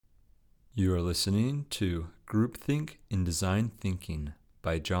You are listening to Groupthink in Design Thinking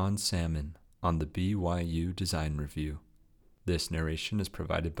by John Salmon on the BYU Design Review. This narration is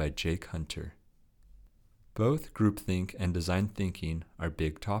provided by Jake Hunter. Both groupthink and design thinking are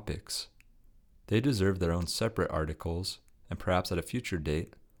big topics. They deserve their own separate articles, and perhaps at a future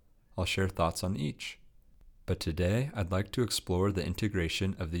date, I'll share thoughts on each. But today, I'd like to explore the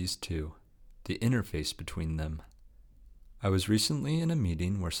integration of these two, the interface between them. I was recently in a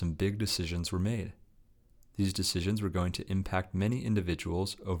meeting where some big decisions were made. These decisions were going to impact many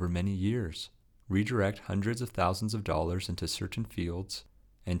individuals over many years, redirect hundreds of thousands of dollars into certain fields,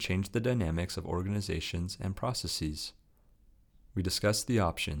 and change the dynamics of organizations and processes. We discussed the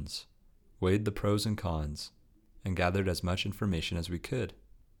options, weighed the pros and cons, and gathered as much information as we could.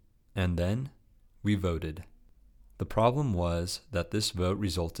 And then, we voted. The problem was that this vote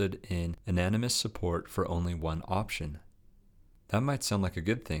resulted in unanimous support for only one option. That might sound like a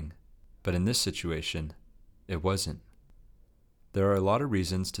good thing, but in this situation, it wasn't. There are a lot of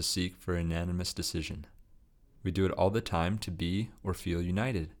reasons to seek for a unanimous decision. We do it all the time to be or feel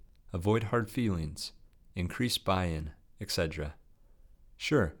united, avoid hard feelings, increase buy-in, etc.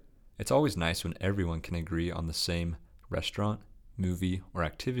 Sure, it's always nice when everyone can agree on the same restaurant, movie, or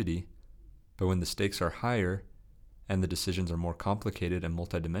activity, but when the stakes are higher and the decisions are more complicated and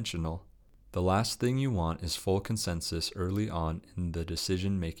multidimensional, the last thing you want is full consensus early on in the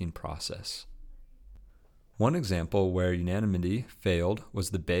decision-making process. One example where unanimity failed was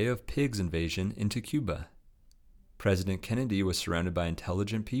the Bay of Pigs invasion into Cuba. President Kennedy was surrounded by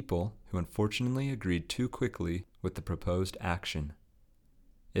intelligent people who unfortunately agreed too quickly with the proposed action.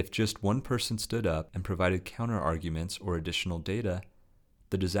 If just one person stood up and provided counter-arguments or additional data,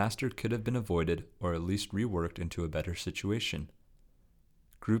 the disaster could have been avoided or at least reworked into a better situation.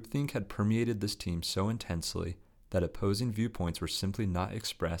 Groupthink had permeated this team so intensely that opposing viewpoints were simply not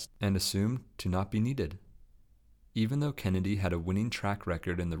expressed and assumed to not be needed. Even though Kennedy had a winning track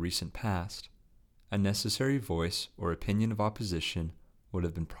record in the recent past, a necessary voice or opinion of opposition would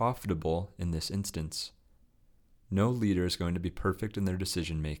have been profitable in this instance. No leader is going to be perfect in their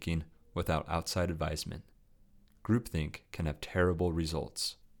decision-making without outside advisement. Groupthink can have terrible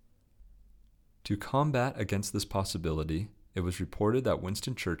results. To combat against this possibility, it was reported that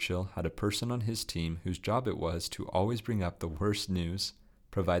Winston Churchill had a person on his team whose job it was to always bring up the worst news,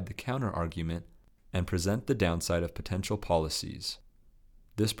 provide the counter-argument, and present the downside of potential policies.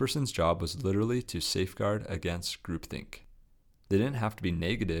 This person's job was literally to safeguard against groupthink. They didn't have to be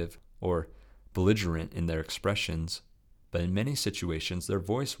negative or belligerent in their expressions, but in many situations their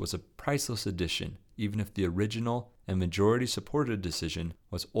voice was a priceless addition, even if the original and majority-supported decision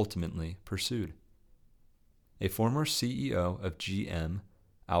was ultimately pursued. A former CEO of GM,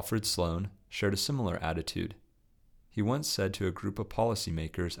 Alfred Sloan, shared a similar attitude. He once said to a group of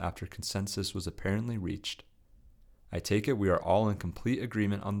policymakers after consensus was apparently reached, "I take it we are all in complete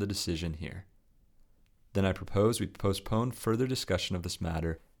agreement on the decision here. Then I propose we postpone further discussion of this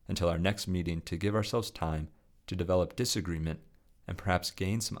matter until our next meeting to give ourselves time to develop disagreement and perhaps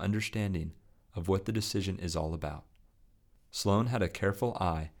gain some understanding of what the decision is all about." Sloan had a careful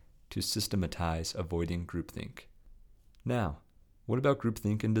eye to systematize avoiding groupthink. Now, what about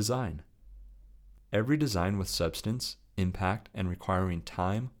groupthink in design? Every design with substance, impact, and requiring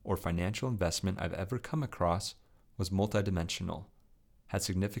time or financial investment I've ever come across was multidimensional, had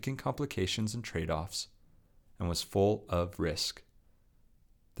significant complications and trade-offs, and was full of risk.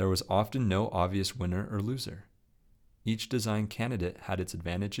 There was often no obvious winner or loser. Each design candidate had its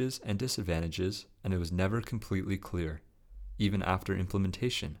advantages and disadvantages, and it was never completely clear, even after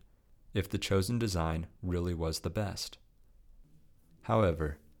implementation, if the chosen design really was the best.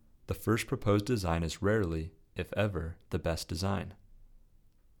 However, the first proposed design is rarely, if ever, the best design.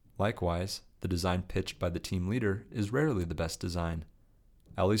 Likewise, the design pitched by the team leader is rarely the best design,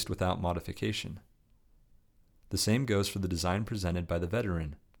 at least without modification. The same goes for the design presented by the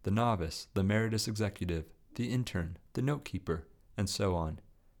veteran, the novice, the emeritus executive, the intern, the note-keeper, and so on.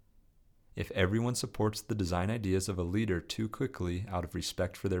 If everyone supports the design ideas of a leader too quickly out of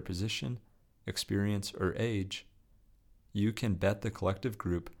respect for their position, experience, or age, you can bet the collective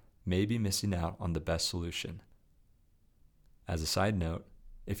group may be missing out on the best solution. As a side note,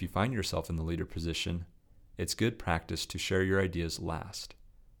 if you find yourself in the leader position, it's good practice to share your ideas last.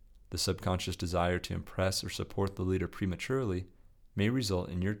 The subconscious desire to impress or support the leader prematurely may result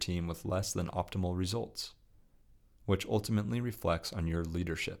in your team with less than optimal results, which ultimately reflects on your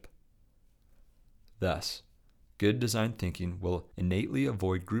leadership. Thus, good design thinking will innately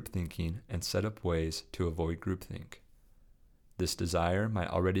avoid group thinking and set up ways to avoid groupthink. This desire might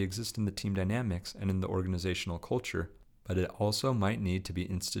already exist in the team dynamics and in the organizational culture, but it also might need to be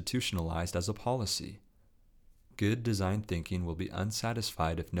institutionalized as a policy. Good design thinking will be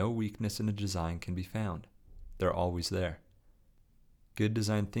unsatisfied if no weakness in a design can be found. They're always there. Good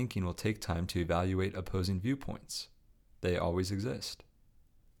design thinking will take time to evaluate opposing viewpoints. They always exist.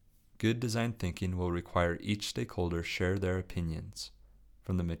 Good design thinking will require each stakeholder share their opinions,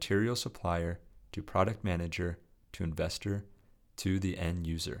 from the material supplier to product manager to investor to the end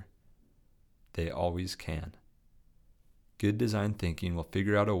user. They always can. Good design thinking will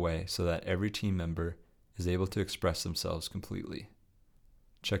figure out a way so that every team member is able to express themselves completely.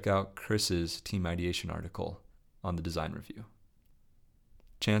 Check out Chris's team ideation article on the Design Review.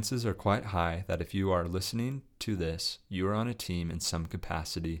 Chances are quite high that if you are listening to this, you are on a team in some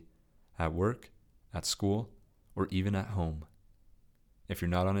capacity, at work, at school, or even at home. If you're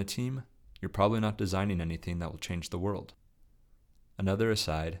not on a team, you're probably not designing anything that will change the world. Another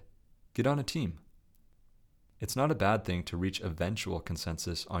aside, get on a team. It's not a bad thing to reach eventual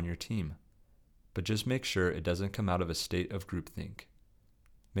consensus on your team, but just make sure it doesn't come out of a state of groupthink.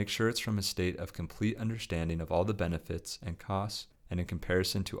 Make sure it's from a state of complete understanding of all the benefits and costs and in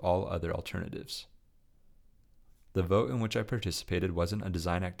comparison to all other alternatives. The vote in which I participated wasn't a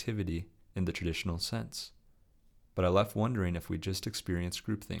design activity in the traditional sense, but I left wondering if we just experienced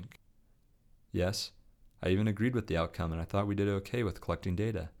groupthink. Yes, I even agreed with the outcome and I thought we did okay with collecting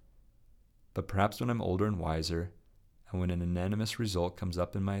data. But perhaps when I'm older and wiser, and when an unanimous result comes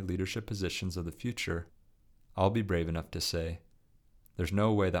up in my leadership positions of the future, I'll be brave enough to say, there's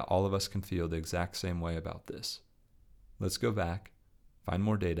no way that all of us can feel the exact same way about this. Let's go back, find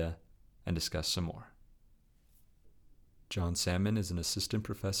more data, and discuss some more. John Salmon is an assistant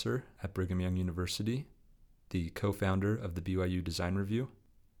professor at Brigham Young University, the co-founder of the BYU Design Review,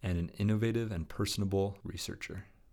 and an innovative and personable researcher.